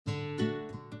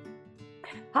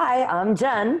Hi, I'm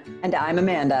Jen. And I'm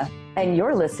Amanda. And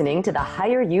you're listening to the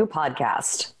Hire You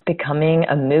podcast, Becoming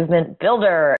a Movement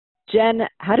Builder. Jen,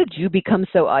 how did you become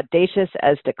so audacious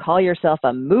as to call yourself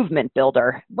a movement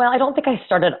builder? Well, I don't think I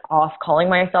started off calling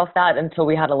myself that until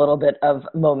we had a little bit of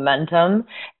momentum.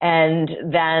 And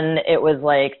then it was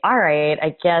like, all right,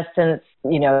 I guess since,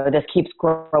 this keeps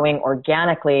growing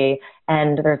organically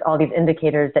and there's all these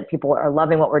indicators that people are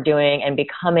loving what we're doing and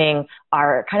becoming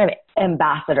our kind of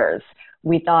ambassadors,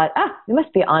 we thought, we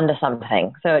must be onto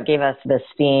something. So it gave us this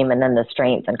theme and then the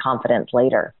strength and confidence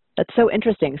later. That's so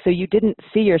interesting. So you didn't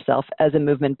see yourself as a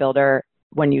movement builder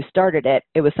when you started it.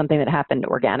 It was something that happened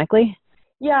organically?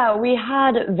 Yeah, we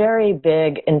had very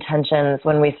big intentions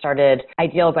when we started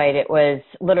Ideal Bite. It was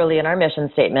literally in our mission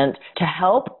statement to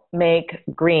help make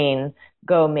green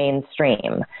go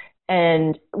mainstream.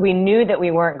 And we knew that we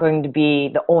weren't going to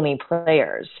be the only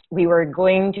players. We were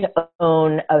going to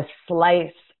own a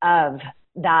slice of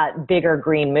that bigger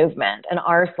green movement. And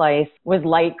our slice was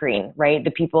light green, right?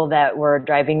 The people that were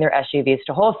driving their SUVs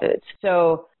to Whole Foods.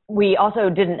 So we also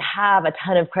didn't have a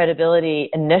ton of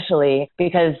credibility initially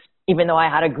because even though I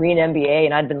had a green MBA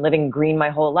and I'd been living green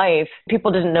my whole life,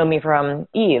 people didn't know me from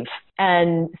Eve.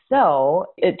 And so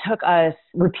it took us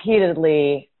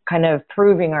repeatedly kind of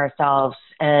proving ourselves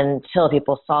until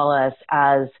people saw us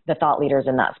as the thought leaders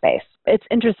in that space. It's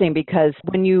interesting because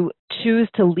when you choose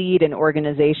to lead an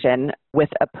organization with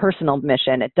a personal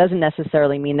mission, it doesn't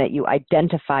necessarily mean that you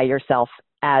identify yourself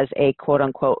as a quote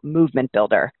unquote movement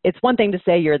builder. It's one thing to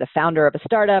say you're the founder of a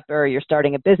startup or you're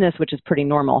starting a business, which is pretty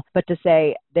normal, but to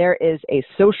say there is a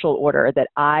social order that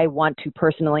I want to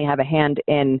personally have a hand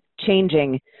in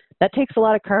changing, that takes a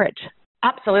lot of courage.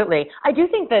 Absolutely. I do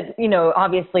think that,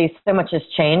 obviously so much has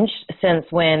changed since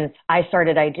when I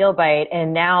started Ideal Bite,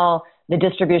 and now the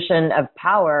distribution of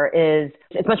power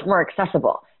it's much more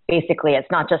accessible. Basically, it's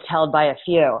not just held by a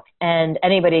few, and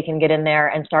anybody can get in there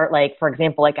and start for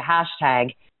example, a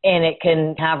hashtag, and it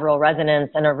can have real resonance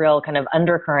and a real kind of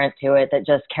undercurrent to it that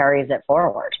just carries it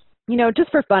forward. Just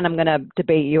for fun, I'm going to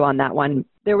debate you on that one.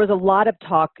 There was a lot of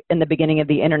talk in the beginning of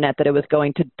the internet that it was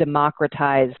going to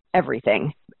democratize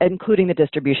everything, including the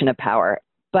distribution of power.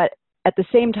 But at the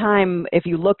same time, if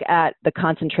you look at the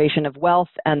concentration of wealth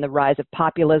and the rise of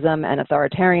populism and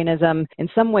authoritarianism, in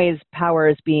some ways, power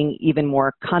is being even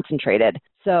more concentrated.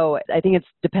 So I think it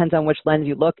depends on which lens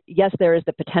you look. Yes, there is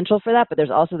the potential for that, but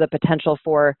there's also the potential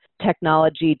for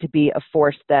technology to be a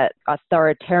force that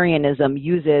authoritarianism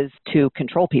uses to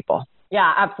control people.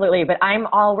 Yeah, absolutely. But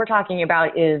all we're talking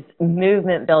about is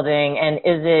movement building, and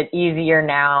is it easier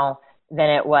now than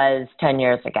it was 10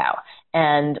 years ago?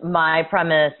 And my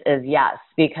premise is yes,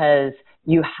 because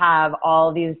you have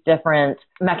all these different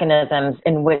mechanisms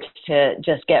in which to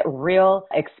just get real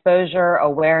exposure,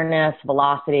 awareness,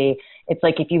 velocity. It's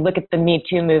like if you look at the Me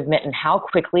Too movement and how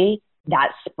quickly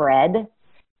that spread,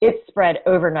 it spread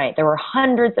overnight. There were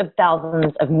hundreds of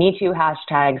thousands of Me Too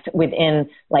hashtags within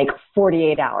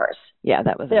 48 hours. Yeah,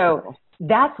 that was so.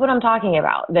 That's what I'm talking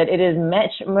about, that it is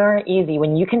much more easy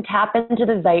when you can tap into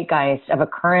the zeitgeist of a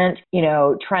current,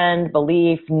 trend,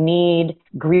 belief, need,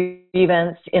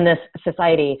 grievance in this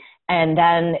society, and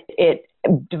then it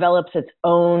develops its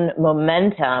own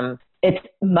momentum. It's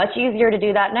much easier to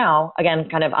do that now. Again,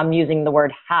 I'm using the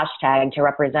word hashtag to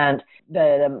represent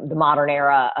the modern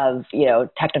era of,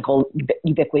 technical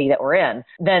ubiquity that we're in.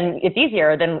 Then it's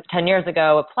easier than 10 years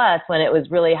ago, plus when it was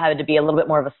really had to be a little bit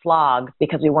more of a slog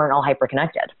because we weren't all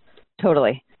hyper-connected.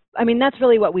 Totally. I mean, that's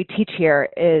really what we teach here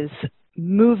is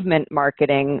movement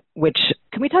marketing, which,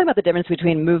 can we talk about the difference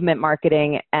between movement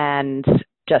marketing and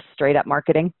just straight up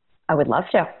marketing? I would love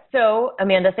to. So,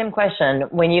 Amanda, same question.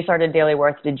 When you started Daily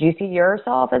Worth, did you see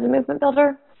yourself as a movement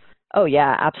builder? Oh,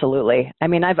 yeah, absolutely. I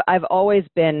mean, I've always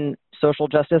been social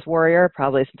justice warrior,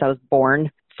 probably since I was born.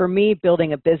 For me,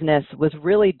 building a business was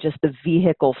really just the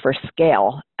vehicle for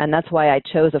scale. And that's why I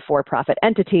chose a for-profit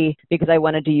entity, because I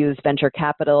wanted to use venture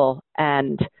capital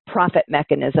and profit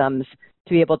mechanisms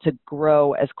to be able to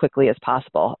grow as quickly as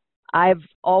possible. I've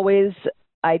always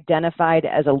identified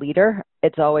as a leader.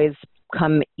 It's always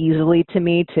come easily to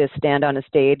me to stand on a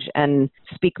stage and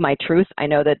speak my truth. I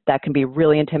know that can be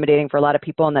really intimidating for a lot of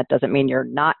people, and that doesn't mean you're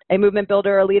not a movement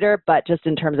builder or a leader, but just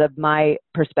in terms of my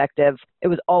perspective, it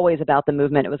was always about the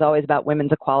movement. It was always about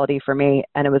women's equality for me,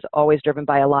 and it was always driven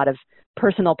by a lot of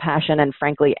personal passion and,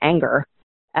 frankly, anger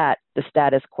at the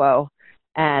status quo.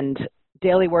 And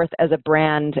Daily Worth as a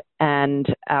brand and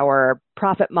our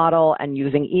profit model and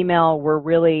using email were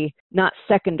really not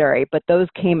secondary, but those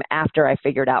came after I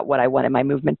figured out what I wanted my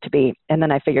movement to be. And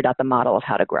then I figured out the model of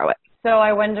how to grow it. So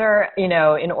I wonder, in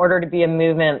order to be a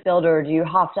movement builder, do you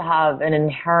have to have an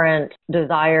inherent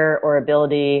desire or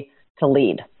ability to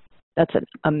lead? That's an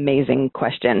amazing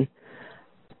question.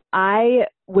 I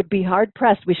would be hard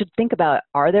pressed. We should think about,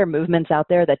 are there movements out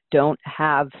there that don't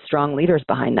have strong leaders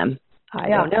behind them? I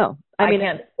don't know.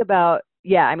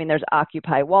 There's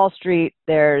Occupy Wall Street.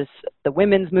 There's the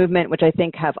women's movement, which I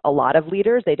think have a lot of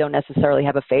leaders. They don't necessarily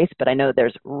have a face, but I know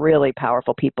there's really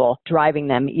powerful people driving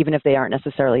them, even if they aren't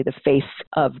necessarily the face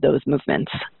of those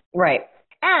movements. Right.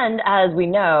 And as we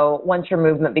know, once your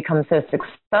movement becomes so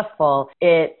successful,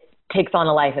 it takes on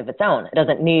a life of its own. It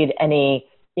doesn't need any,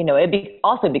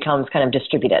 also becomes kind of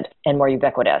distributed and more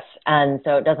ubiquitous. And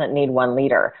so it doesn't need one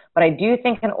leader. But I do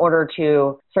think in order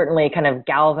to certainly kind of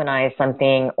galvanize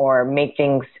something or make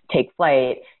things take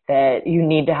flight, that you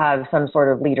need to have some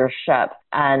sort of leadership.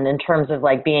 And in terms of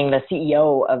like being the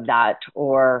CEO of that,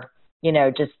 or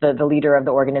just the leader of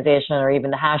the organization, or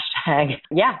even the hashtag.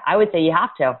 Yeah, I would say you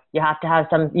have to. You have to have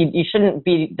you shouldn't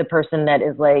be the person that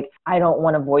is like, I don't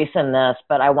want a voice in this,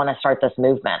 but I want to start this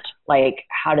movement. Like,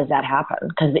 how does that happen?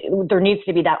 Because there needs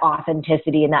to be that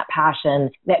authenticity and that passion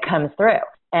that comes through.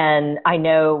 And I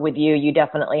know with you, you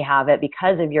definitely have it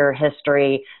because of your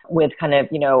history with kind of,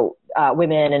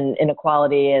 women and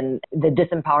inequality and the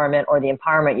disempowerment or the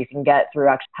empowerment you can get through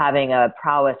actually having a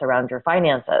prowess around your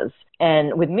finances.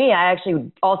 And with me, I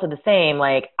actually also the same,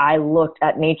 like I looked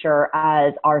at nature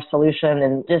as our solution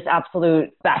and just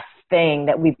absolute best thing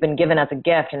that we've been given as a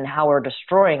gift and how we're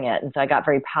destroying it. And so I got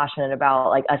very passionate about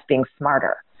like us being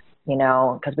smarter,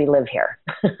 because we live here.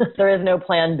 There is no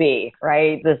plan B,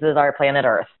 right? This is our planet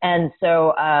Earth. And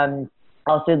so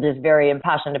also just very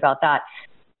impassioned about that.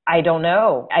 I don't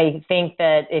know. I think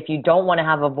that if you don't want to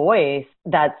have a voice,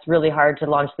 that's really hard to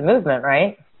launch the movement,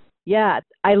 right? Yeah,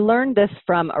 I learned this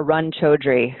from Arun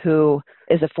Chaudhary, who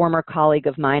is a former colleague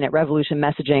of mine at Revolution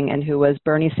Messaging and who was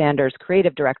Bernie Sanders'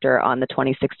 creative director on the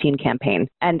 2016 campaign.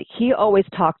 And he always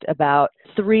talked about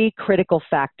 3 critical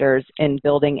factors in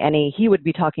building he would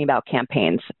be talking about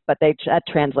campaigns, but that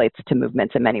translates to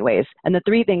movements in many ways. And the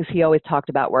 3 things he always talked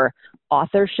about were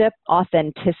authorship,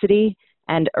 authenticity,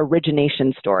 and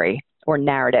origination story or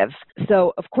narrative.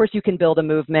 So, of course, you can build a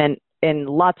movement in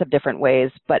lots of different ways,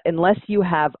 but unless you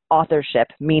have authorship,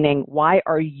 meaning why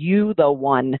are you the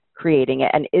one creating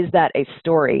it? And is that a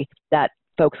story that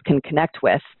folks can connect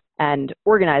with and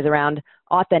organize around?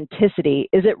 Authenticity,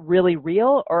 is it really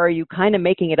real, or are you kind of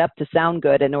making it up to sound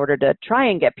good in order to try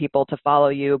and get people to follow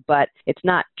you, but it's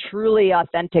not truly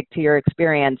authentic to your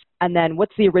experience? And then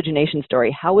what's the origination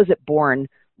story? How was it born?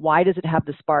 Why does it have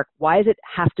the spark? Why does it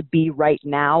have to be right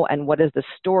now? And what is the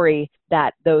story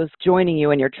that those joining you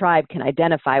in your tribe can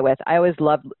identify with? I always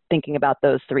love thinking about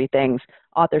those 3 things: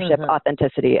 authorship,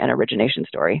 authenticity, and origination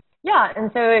story. Yeah.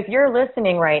 And so if you're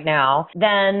listening right now,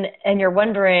 and you're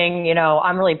wondering,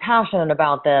 I'm really passionate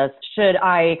about this, should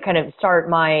I kind of start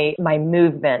my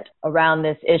movement around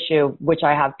this issue, which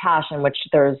I have passion, which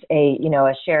there's a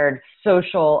shared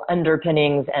social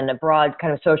underpinnings and a broad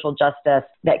kind of social justice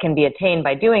that can be attained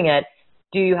by doing it.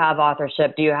 Do you have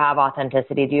authorship? Do you have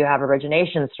authenticity? Do you have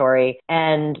origination story?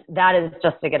 And that is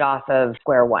just to get off of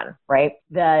square one, right?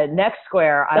 The next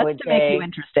square, I would say, make you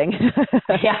interesting.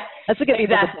 Yeah, that's to get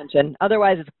people's attention.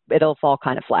 Otherwise, it'll fall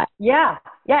kind of flat. Yeah,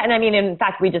 yeah. And I mean, in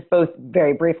fact, we just both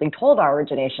very briefly told our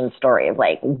origination story of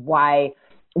like why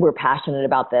we're passionate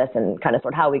about this and kind of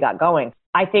sort of how we got going.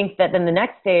 I think that then the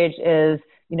next stage is,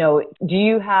 do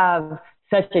you have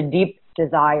such a deep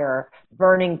desire,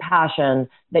 burning passion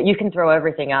that you can throw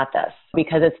everything at this?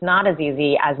 Because it's not as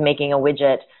easy as making a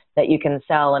widget that you can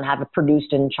sell and have it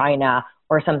produced in China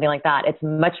or something like that. It's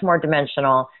much more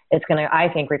dimensional. It's going to,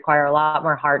 I think, require a lot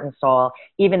more heart and soul,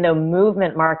 even though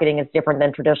movement marketing is different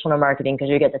than traditional marketing because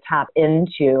you get to tap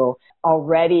into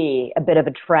already a bit of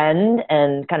a trend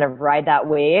and kind of ride that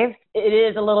wave. It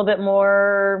is a little bit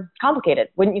more complicated,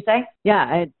 wouldn't you say?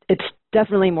 Yeah, it's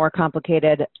definitely more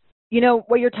complicated.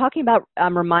 What you're talking about,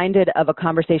 I'm reminded of a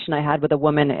conversation I had with a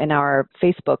woman in our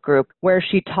Facebook group where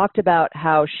she talked about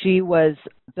how she was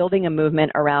building a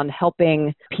movement around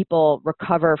helping people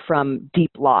recover from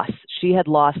deep loss. She had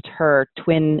lost her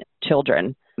twin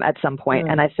children at some point.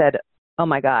 And I said, oh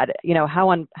my God,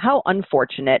 how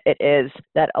unfortunate it is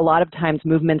that a lot of times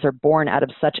movements are born out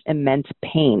of such immense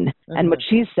pain. And what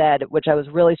she said, which I was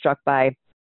really struck by,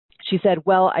 she said,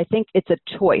 well, I think it's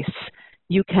a choice.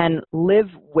 You can live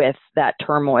with that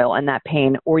turmoil and that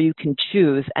pain, or you can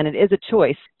choose, and it is a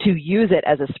choice, to use it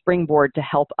as a springboard to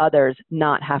help others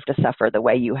not have to suffer the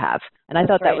way you have. And I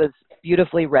thought that was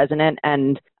beautifully resonant,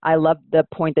 and I loved the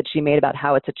point that she made about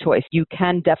how it's a choice. You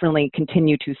can definitely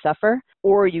continue to suffer,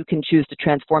 or you can choose to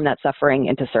transform that suffering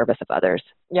into service of others.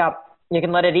 Yep. You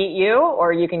can let it eat you,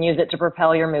 or you can use it to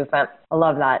propel your movement. I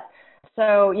love that.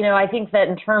 So, I think that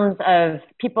in terms of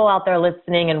people out there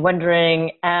listening and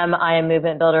wondering, am I a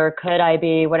movement builder? Could I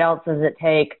be? What else does it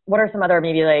take? What are some other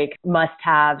maybe like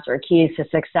must-haves or keys to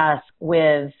success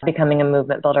with becoming a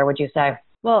movement builder, would you say?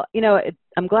 Well,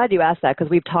 I'm glad you asked that,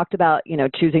 because we've talked about,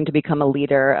 choosing to become a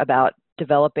leader, about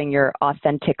developing your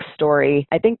authentic story.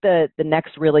 I think the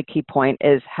next really key point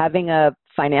is having a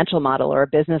financial model or a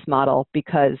business model,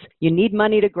 because you need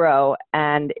money to grow.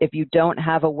 And if you don't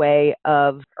have a way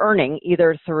of earning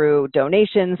either through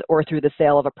donations or through the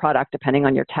sale of a product, depending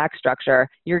on your tax structure,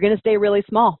 you're going to stay really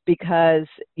small because,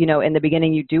 in the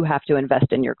beginning, you do have to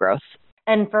invest in your growth.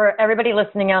 And for everybody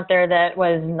listening out there that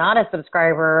was not a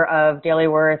subscriber of Daily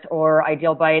Worth or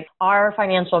Ideal Bite, our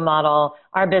financial model,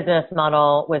 our business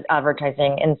model was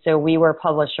advertising. And so we were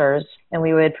publishers and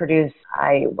we would produce,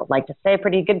 I would like to say,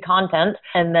 pretty good content.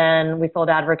 And then we sold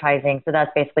advertising. So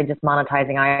that's basically just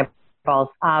monetizing eyeballs.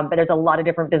 But there's a lot of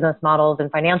different business models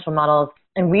and financial models.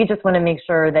 And we just want to make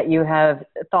sure that you have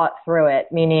thought through it,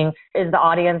 meaning, is the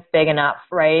audience big enough,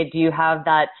 right? Do you have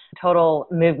that total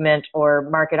movement or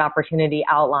market opportunity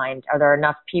outlined? Are there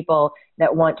enough people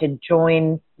that want to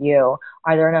join you?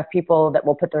 Are there enough people that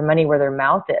will put their money where their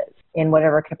mouth is in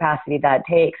whatever capacity that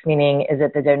takes? Meaning, is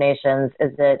it the donations?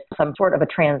 Is it some sort of a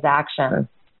transaction?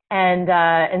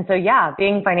 And so,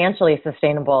 being financially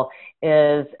sustainable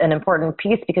is an important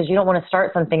piece, because you don't want to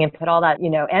start something and put all that,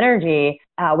 energy,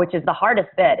 which is the hardest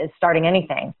bit, is starting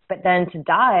anything. But then to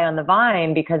die on the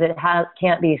vine because it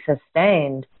can't be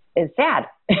sustained is sad.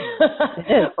 It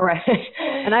is. Right.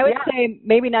 And I would say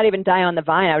maybe not even die on the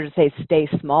vine. I would just say stay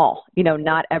small,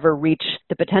 not ever reach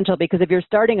the potential, because if you're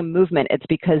starting a movement, it's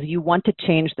because you want to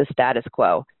change the status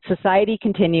quo. Society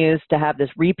continues to have this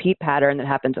repeat pattern that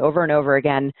happens over and over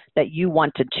again that you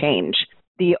want to change.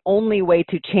 The only way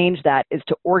to change that is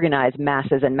to organize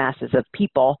masses and masses of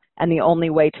people. And the only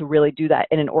way to really do that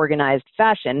in an organized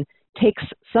fashion takes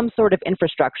some sort of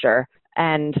infrastructure,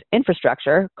 and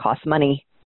infrastructure costs money.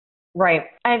 Right.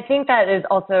 I think that is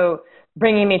also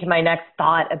bringing me to my next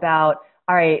thought about,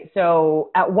 all right,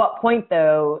 so at what point,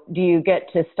 though, do you get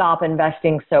to stop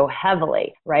investing so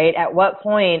heavily, right? At what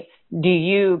point do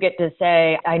you get to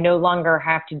say, I no longer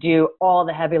have to do all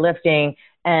the heavy lifting,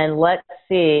 and let's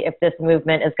see if this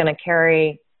movement is going to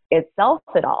carry itself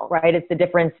at all, right? It's the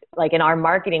difference, like in our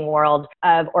marketing world,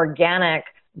 of organic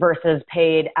versus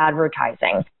paid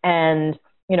advertising. And,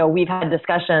 we've had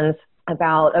discussions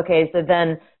about, okay, so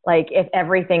then like if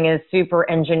everything is super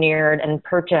engineered and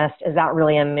purchased, is that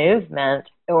really a movement?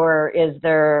 Or is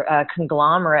there a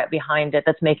conglomerate behind it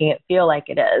that's making it feel like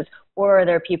it is? Or are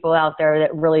there people out there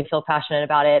that really feel passionate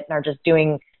about it and are just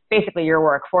doing basically your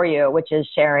work for you, which is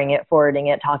sharing it, forwarding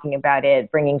it, talking about it,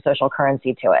 bringing social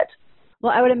currency to it?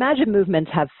 Well, I would imagine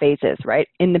movements have phases, right?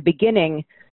 In the beginning,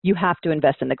 you have to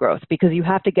invest in the growth, because you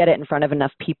have to get it in front of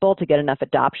enough people to get enough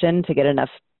adoption, to get enough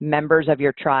members of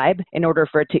your tribe in order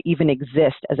for it to even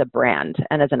exist as a brand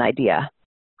and as an idea.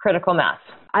 Critical mass.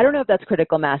 I don't know if that's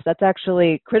critical mass. That's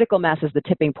actually, critical mass is the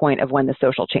tipping point of when the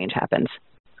social change happens.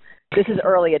 This is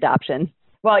early adoption.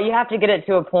 Well, you have to get it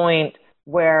to a point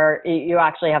where you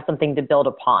actually have something to build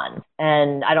upon.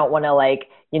 And I don't want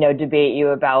to debate you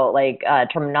about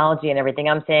terminology and everything.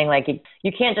 I'm saying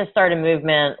you can't just start a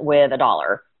movement with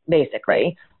 $1,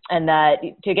 basically. And that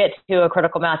to get to a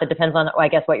critical mass, it depends on, I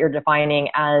guess, what you're defining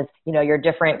as, your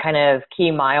different kind of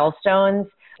key milestones.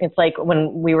 It's like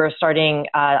when we were starting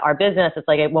our business, it's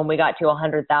like when we got to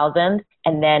 100,000.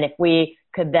 And then if we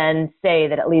could then say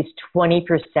that at least 20%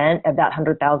 of that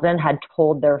 100,000 had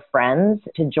told their friends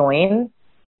to join,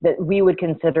 that we would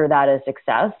consider that a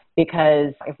success.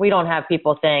 Because if we don't have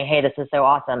people saying, hey, this is so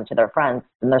awesome to their friends,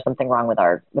 then there's something wrong with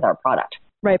our product.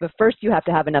 Right. But first you have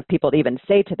to have enough people to even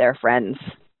say to their friends.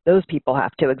 Those people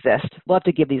have to exist. We'll have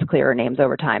to give these clearer names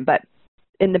over time. But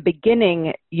in the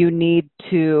beginning, you need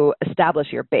to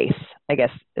establish your base, I guess.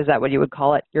 Is that what you would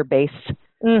call it? Your base?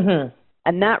 Mm-hmm.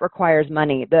 And that requires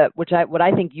money. What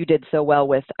I think you did so well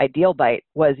with Ideal Bite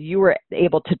was you were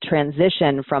able to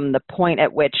transition from the point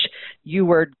at which you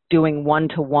were doing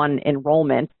one-to-one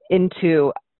enrollment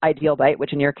into Ideal Bite,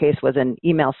 which in your case was an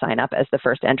email sign up as the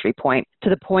first entry point, to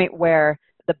the point where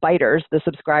the biters, the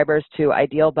subscribers to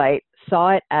Ideal Bite,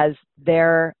 saw it as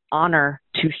their honor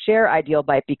to share Ideal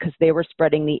Bite because they were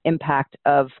spreading the impact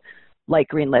of light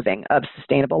green living, of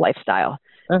sustainable lifestyle.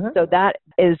 Mm-hmm. So that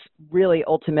is really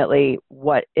ultimately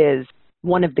what is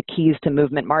one of the keys to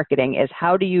movement marketing, is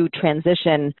how do you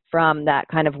transition from that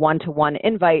kind of one-to-one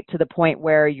invite to the point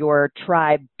where your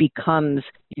tribe becomes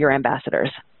your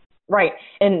ambassadors? Right.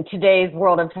 In today's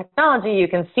world of technology, you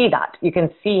can see that. You can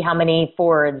see how many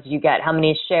forwards you get, how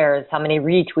many shares, how many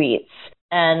retweets.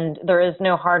 And there is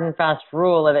no hard and fast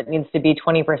rule of it needs to be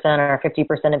 20% or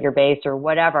 50% of your base or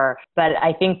whatever. But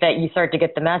I think that you start to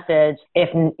get the message if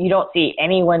you don't see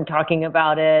anyone talking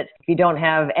about it, if you don't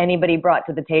have anybody brought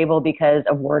to the table because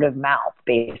of word of mouth,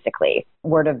 basically.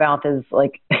 Word of mouth is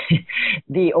like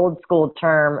the old school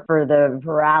term for the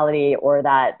virality or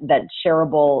that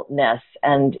shareableness.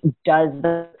 And does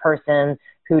the person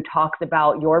who talks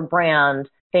about your brand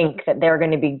think that they're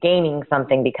going to be gaining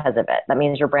something because of it? That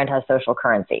means your brand has social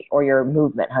currency or your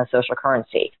movement has social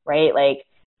currency, right? Like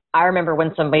I remember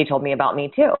when somebody told me about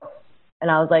me too. And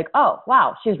I was like, oh,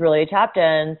 wow, she's really tapped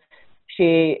in.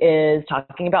 She is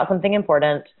talking about something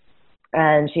important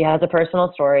and she has a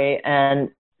personal story and,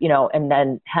 and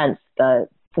then hence the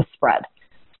spread.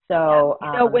 So,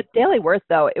 with Daily Worth,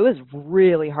 though, it was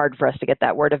really hard for us to get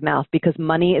that word of mouth because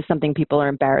money is something people are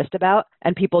embarrassed about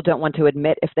and people don't want to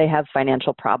admit if they have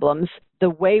financial problems. The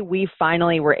way we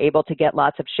finally were able to get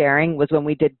lots of sharing was when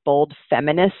we did bold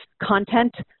feminist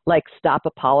content, like Stop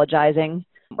Apologizing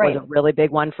was a really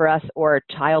big one for us, or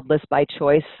Childless by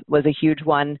Choice was a huge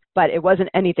one. But it wasn't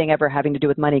anything ever having to do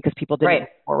with money because people didn't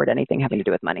forward anything having to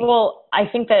do with money. Well, I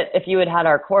think that if you had had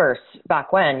our course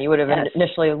back when, you would have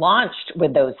initially launched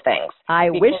with those things. I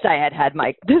wished I had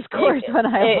this course when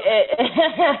I...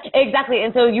 Exactly.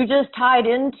 And so you just tied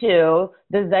into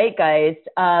the zeitgeist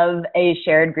of a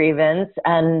shared grievance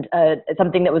and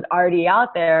something that was already out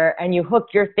there, and you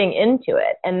hooked your thing into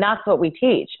it. And that's what we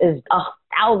teach is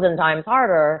 1,000 times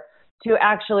harder to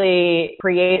actually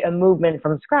create a movement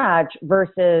from scratch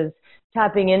versus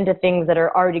tapping into things that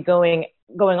are already going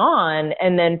on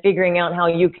and then figuring out how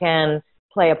you can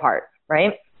play a part,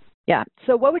 right? Yeah.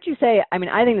 So what would you say? I mean,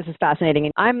 I think this is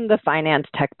fascinating. I'm the finance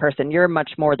tech person. You're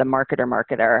much more the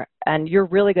marketer, and you're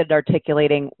really good at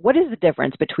articulating what is the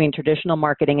difference between traditional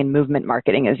marketing and movement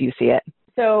marketing as you see it?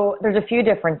 So there's a few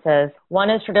differences. One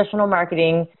is traditional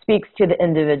marketing speaks to the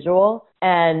individual,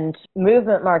 and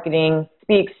movement marketing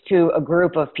speaks to a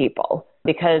group of people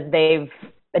because they've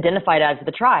identified as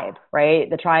the tribe, right?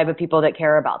 The tribe of people that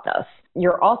care about this.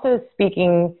 You're also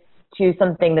speaking to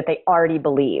something that they already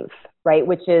believe, right?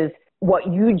 Which is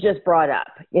what you just brought up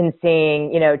in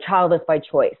saying, childless by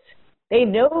choice. They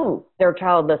know they're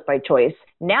childless by choice.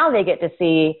 Now they get to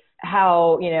see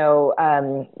how,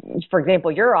 for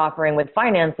example, your offering with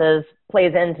finances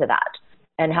plays into that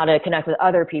and how to connect with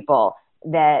other people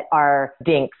that are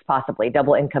dinks, possibly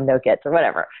double income, no kids or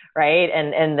whatever, right?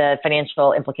 And the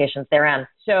financial implications therein.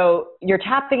 So you're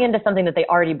tapping into something that they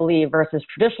already believe versus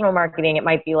traditional marketing. It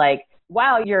might be like,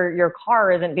 wow, your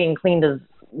car isn't being cleaned as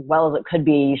well as it could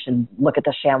be. You should look at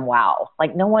the ShamWow.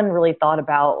 Like no one really thought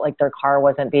about like their car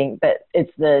wasn't being, but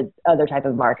it's the other type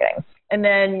of marketing. And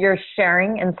then you're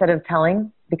sharing instead of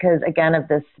telling, because again,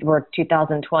 we're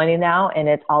 2020 now, and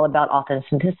it's all about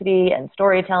authenticity and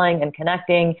storytelling and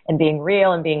connecting and being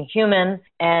real and being human.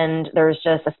 And there's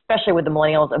just, especially with the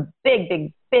millennials, a big,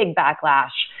 big, big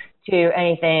backlash to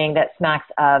anything that smacks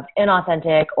of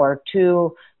inauthentic or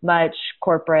too much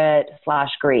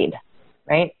corporate/greed,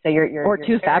 right? So you're or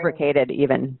too fabricated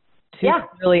even.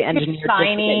 Really engineered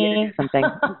shiny. Something.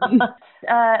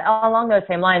 Along those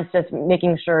same lines, just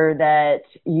making sure that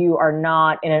you are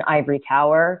not in an ivory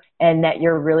tower and that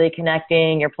you're really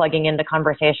connecting, you're plugging into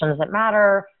conversations that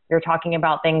matter, you're talking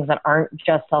about things that aren't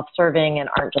just self-serving and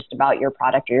aren't just about your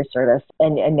product or your service,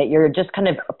 and that you're just kind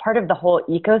of a part of the whole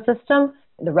ecosystem,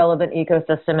 the relevant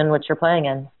ecosystem in which you're playing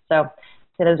in. So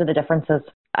those are the differences.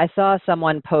 I saw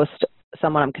someone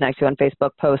I'm connected to on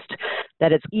Facebook post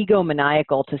that it's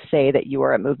egomaniacal to say that you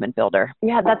are a movement builder.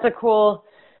 Yeah, that's a cool,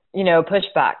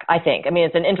 pushback, I think. I mean,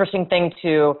 it's an interesting thing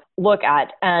to look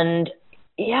at. And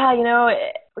yeah,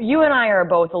 you and I are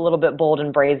both a little bit bold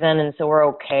and brazen. And so we're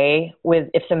okay with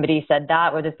if somebody said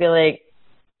that, we'll just be like,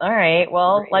 all right,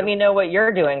 well, let me know what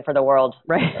you're doing for the world.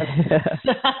 Right.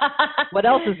 What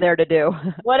else is there to do?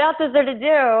 What else is there to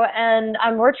do? And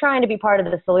we're trying to be part of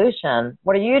the solution.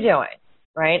 What are you doing?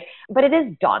 Right? But it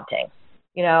is daunting.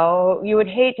 You would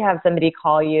hate to have somebody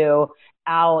call you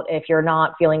out if you're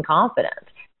not feeling confident.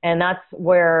 And that's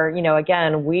where,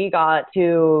 again, we got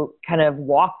to kind of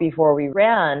walk before we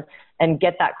ran and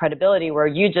get that credibility where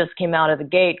you just came out of the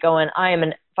gate going, I am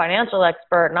a financial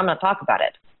expert and I'm going to talk about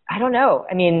it. I don't know.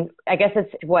 I mean, I guess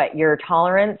it's your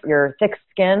tolerance, your thick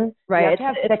skin. Right. You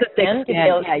have to have thick skin to be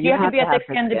able, you have to be a thick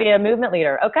skin to be a movement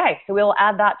leader. Okay. So we'll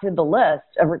add that to the list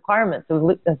of requirements of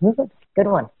movement. Good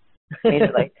one.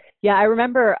 Basically. Yeah, I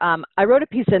remember I wrote a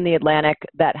piece in The Atlantic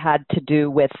that had to do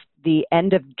with the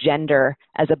end of gender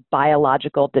as a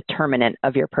biological determinant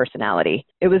of your personality.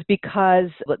 It was because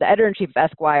the editor-in-chief of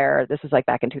Esquire, this was like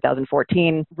back in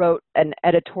 2014, wrote an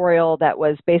editorial that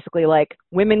was basically like,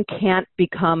 women can't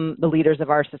become the leaders of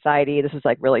our society. This was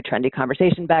like really trendy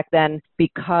conversation back then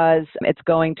because it's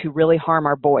going to really harm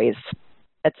our boys,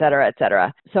 et cetera, et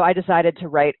cetera. So I decided to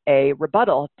write a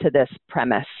rebuttal to this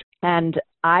premise. And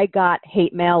I got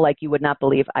hate mail like you would not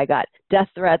believe. I got death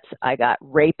threats. I got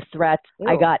rape threats. Ew.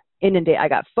 I got inundated. I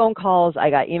got phone calls.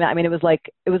 I got email. I mean, it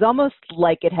was almost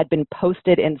like it had been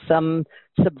posted in some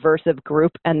subversive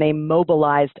group and they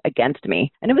mobilized against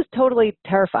me. And it was totally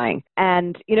terrifying.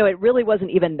 And, it really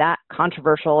wasn't even that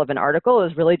controversial of an article. It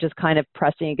was really just kind of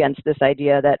pressing against this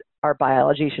idea that our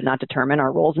biology should not determine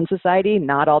our roles in society.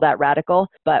 Not all that radical,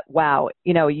 but wow,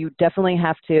 you definitely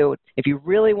have to, if you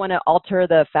really want to alter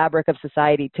the fabric of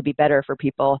society to be better for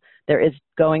people, there is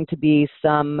going to be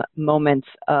some moments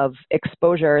of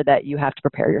exposure that you have to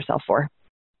prepare yourself for.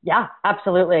 Yeah,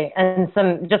 absolutely. And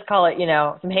just call it,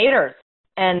 some haters.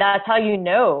 And that's how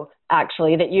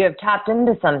actually, that you have tapped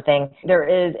into something. There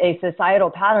is a societal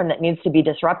pattern that needs to be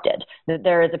disrupted, that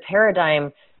there is a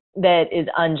paradigm that is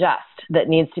unjust that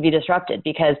needs to be disrupted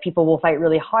because people will fight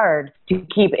really hard to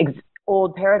keep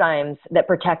old paradigms that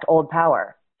protect old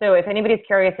power. So if anybody's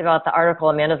curious about the article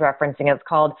Amanda's referencing, it's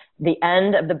called The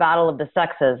End of the Battle of the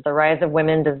Sexes. The Rise of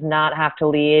Women Does Not Have to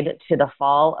Lead to the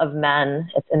Fall of Men.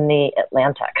 It's in the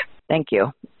Atlantic. Thank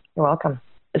you. You're welcome.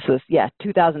 This was,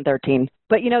 2013.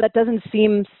 But, that doesn't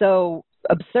seem so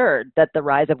absurd that the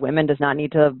rise of women does not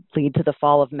need to lead to the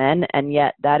fall of men. And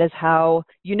yet that is how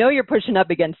you're pushing up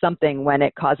against something when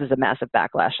it causes a massive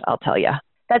backlash, I'll tell you.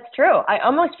 That's true. I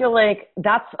almost feel like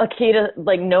that's a key to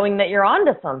knowing that you're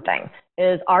onto something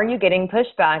is, are you getting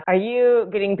pushback? Are you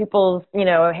getting people's,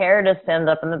 hair to stand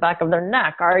up in the back of their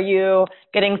neck? Are you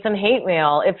getting some hate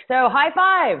mail? If so, high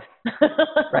five.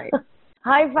 Right.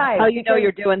 High five. How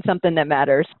you're doing something that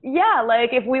matters. Yeah,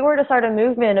 if we were to start a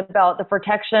movement about the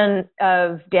protection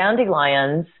of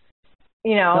dandelions,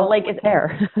 no one would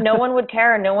care. No one would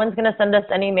care. No one's going to send us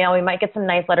any mail. We might get some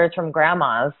nice letters from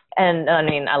grandmas. And I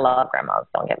mean, I love grandmas.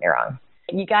 Don't get me wrong.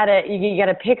 You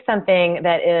gotta pick something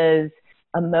that is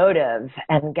emotive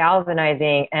and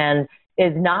galvanizing and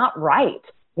is not right.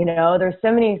 There's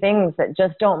so many things that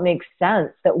just don't make sense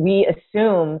that we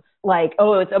assume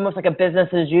it's almost like a business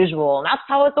as usual. And that's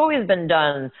how it's always been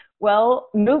done. Well,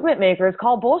 movement makers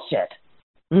call bullshit,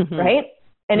 right?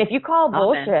 And if you call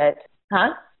bullshit,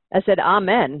 huh? I said,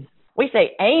 amen. We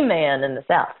say amen in the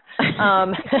South.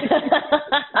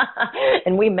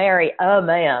 And we marry a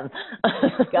man.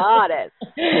 Got it.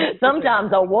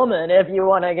 Sometimes a woman if you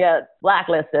want to get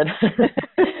blacklisted.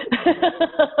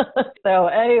 So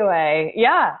anyway,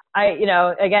 yeah, when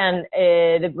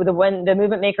the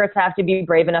movement makers have to be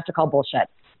brave enough to call bullshit.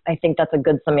 I think that's a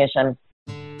good summation.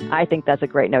 I think that's a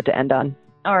great note to end on.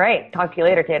 All right. Talk to you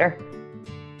later, Tater.